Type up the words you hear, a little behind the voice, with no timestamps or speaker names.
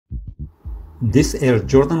This Air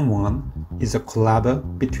Jordan 1 is a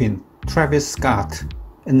collab between Travis Scott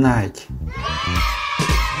and Nike.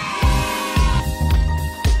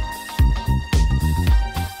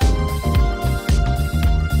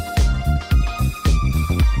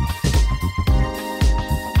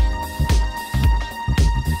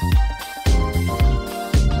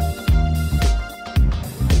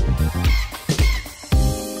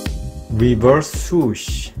 Reverse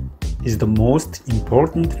swoosh is the most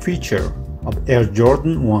important feature of Air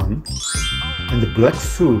Jordan 1, and the black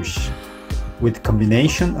swoosh with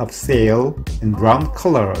combination of sail and brown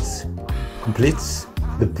colors completes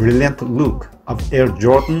the brilliant look of Air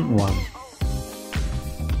Jordan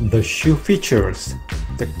 1. The shoe features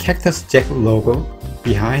the Cactus Jack logo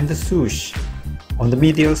behind the swoosh on the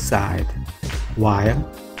medial side, while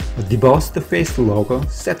a debossed face logo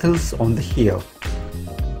settles on the heel.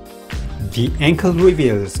 The ankle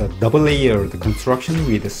reveals a double-layered construction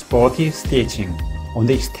with sporty stitching on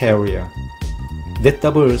the exterior that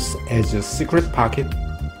doubles as a secret pocket,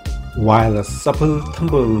 while a supple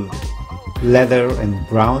tumbled leather and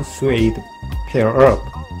brown suede pair up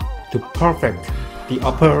to perfect the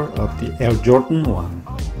upper of the Air Jordan 1.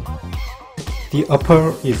 The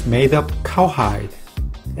upper is made of cowhide,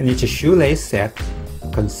 and each shoelace set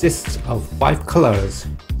consists of 5 colors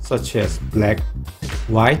such as black,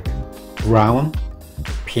 white, brown,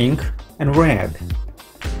 pink, and red.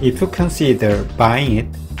 If you consider buying it,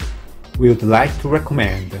 we would like to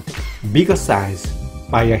recommend bigger size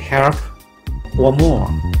by a half or more.